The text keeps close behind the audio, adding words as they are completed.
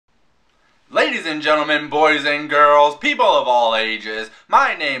Ladies and gentlemen, boys and girls, people of all ages,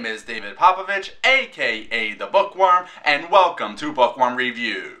 my name is David Popovich, aka the Bookworm, and welcome to Bookworm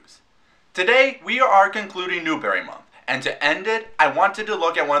Reviews. Today, we are concluding Newbery Month, and to end it, I wanted to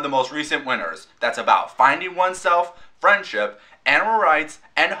look at one of the most recent winners that's about finding oneself, friendship, animal rights,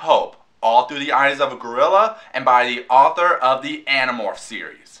 and hope, all through the eyes of a gorilla and by the author of the Animorph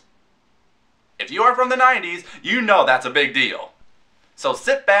series. If you are from the 90s, you know that's a big deal. So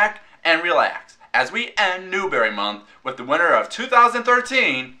sit back and relax as we end Newbery Month with the winner of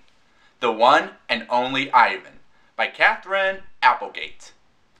 2013, The One and Only Ivan, by Catherine Applegate.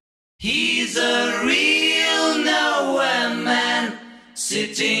 He's a real nowhere man,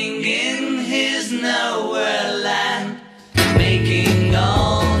 sitting in his nowhere land, making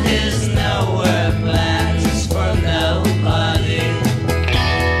all his nowhere plans for nobody.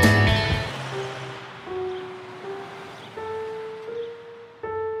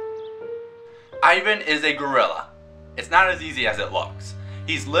 Ivan is a gorilla. It's not as easy as it looks.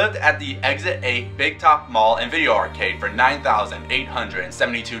 He's lived at the Exit 8 Big Top Mall and Video Arcade for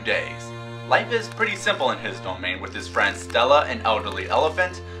 9,872 days. Life is pretty simple in his domain with his friends Stella, an elderly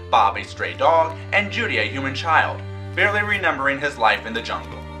elephant, Bob, a stray dog, and Judy, a human child, barely remembering his life in the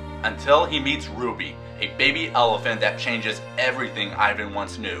jungle. Until he meets Ruby, a baby elephant that changes everything Ivan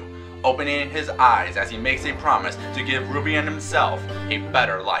once knew, opening his eyes as he makes a promise to give Ruby and himself a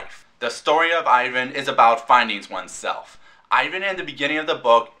better life. The story of Ivan is about finding oneself. Ivan in the beginning of the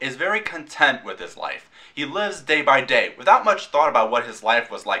book is very content with his life. He lives day by day without much thought about what his life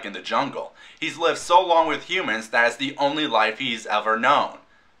was like in the jungle. He's lived so long with humans that it's the only life he's ever known.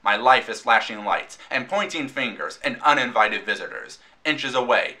 My life is flashing lights and pointing fingers and uninvited visitors. Inches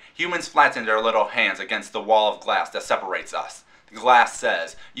away, humans flatten their little hands against the wall of glass that separates us. The glass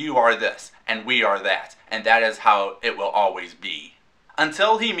says, you are this and we are that, and that is how it will always be.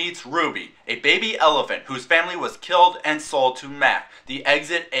 Until he meets Ruby, a baby elephant whose family was killed and sold to Mac, the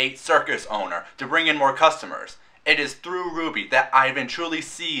Exit 8 circus owner, to bring in more customers. It is through Ruby that Ivan truly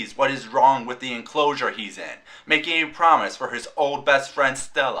sees what is wrong with the enclosure he's in, making a promise for his old best friend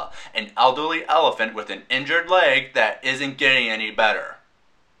Stella, an elderly elephant with an injured leg that isn't getting any better.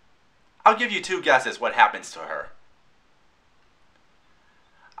 I'll give you two guesses what happens to her.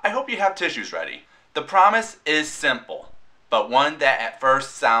 I hope you have tissues ready. The promise is simple, but one that at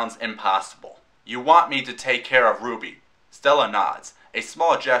first sounds impossible. You want me to take care of Ruby. Stella nods, a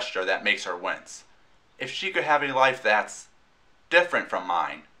small gesture that makes her wince. If she could have a life that's different from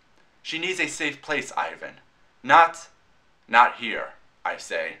mine. She needs a safe place, Ivan. Not here, I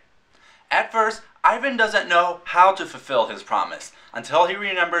say. At first, Ivan doesn't know how to fulfill his promise until he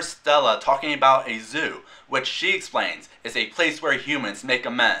remembers Stella talking about a zoo, which she explains is a place where humans make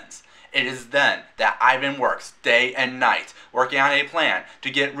amends. It is then that Ivan works day and night, working on a plan to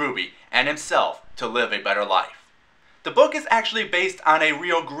get Ruby and himself to live a better life. The book is actually based on a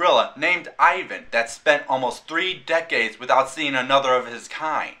real gorilla named Ivan that spent almost 3 decades without seeing another of his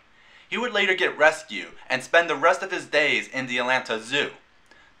kind. He would later get rescued and spend the rest of his days in the Atlanta Zoo.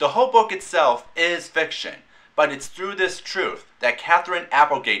 The whole book itself is fiction, but it's through this truth that Catherine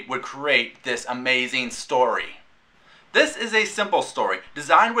Applegate would create this amazing story. This is a simple story,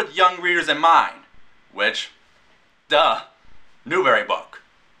 designed with young readers in mind. Newbery book.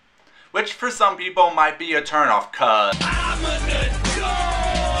 Which for some people might be a turnoff cause I'm an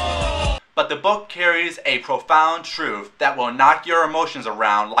adult. But the book carries a profound truth that will knock your emotions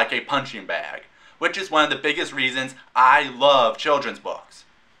around like a punching bag, which is one of the biggest reasons I love children's books.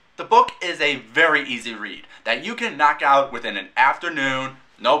 The book is a very easy read that you can knock out within an afternoon,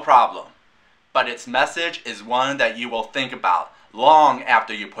 no problem. But its message is one that you will think about long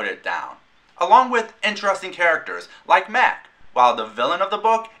after you put it down, along with interesting characters like Mac, while the villain of the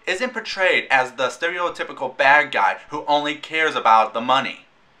book isn't portrayed as the stereotypical bad guy who only cares about the money.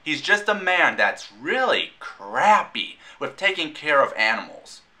 He's just a man that's really crappy with taking care of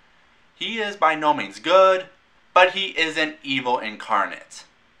animals. He is by no means good, but he isn't evil incarnate.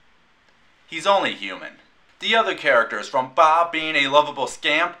 He's only human. The other characters, from Bob being a lovable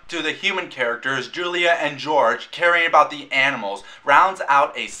scamp to the human characters Julia and George caring about the animals, rounds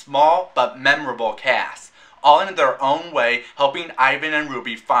out a small but memorable cast, all in their own way helping Ivan and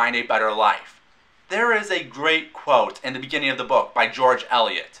Ruby find a better life. There is a great quote in the beginning of the book by George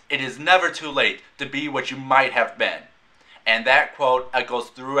Eliot. It is never too late to be what you might have been. And that quote echoes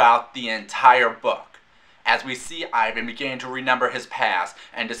throughout the entire book, as we see Ivan beginning to remember his past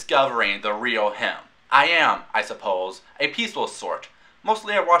and discovering the real him. I am, I suppose, a peaceful sort.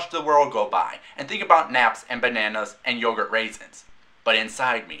 Mostly I watch the world go by and think about naps and bananas and yogurt raisins. But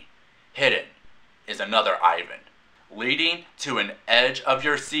inside me, hidden, is another Ivan. leading to an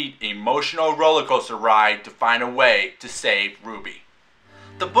edge-of-your-seat emotional roller coaster ride to find a way to save Ruby.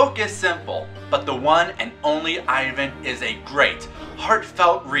 The book is simple, but the one and only Ivan is a great,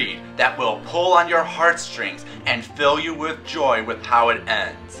 heartfelt read that will pull on your heartstrings and fill you with joy with how it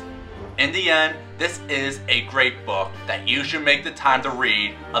ends. In the end, this is a great book that you should make the time to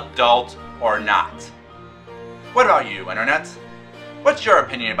read, adult or not. What about you, Internet? What's your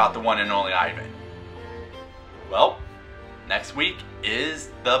opinion about the one and only Ivan? Well, next week is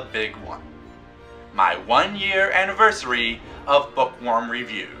the big one. My 1-year anniversary of Bookworm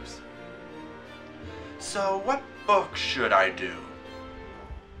reviews. So what book should I do?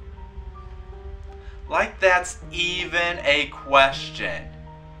 Like that's even a question.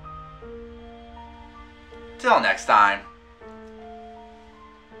 Till next time,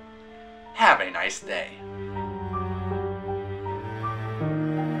 have a nice day.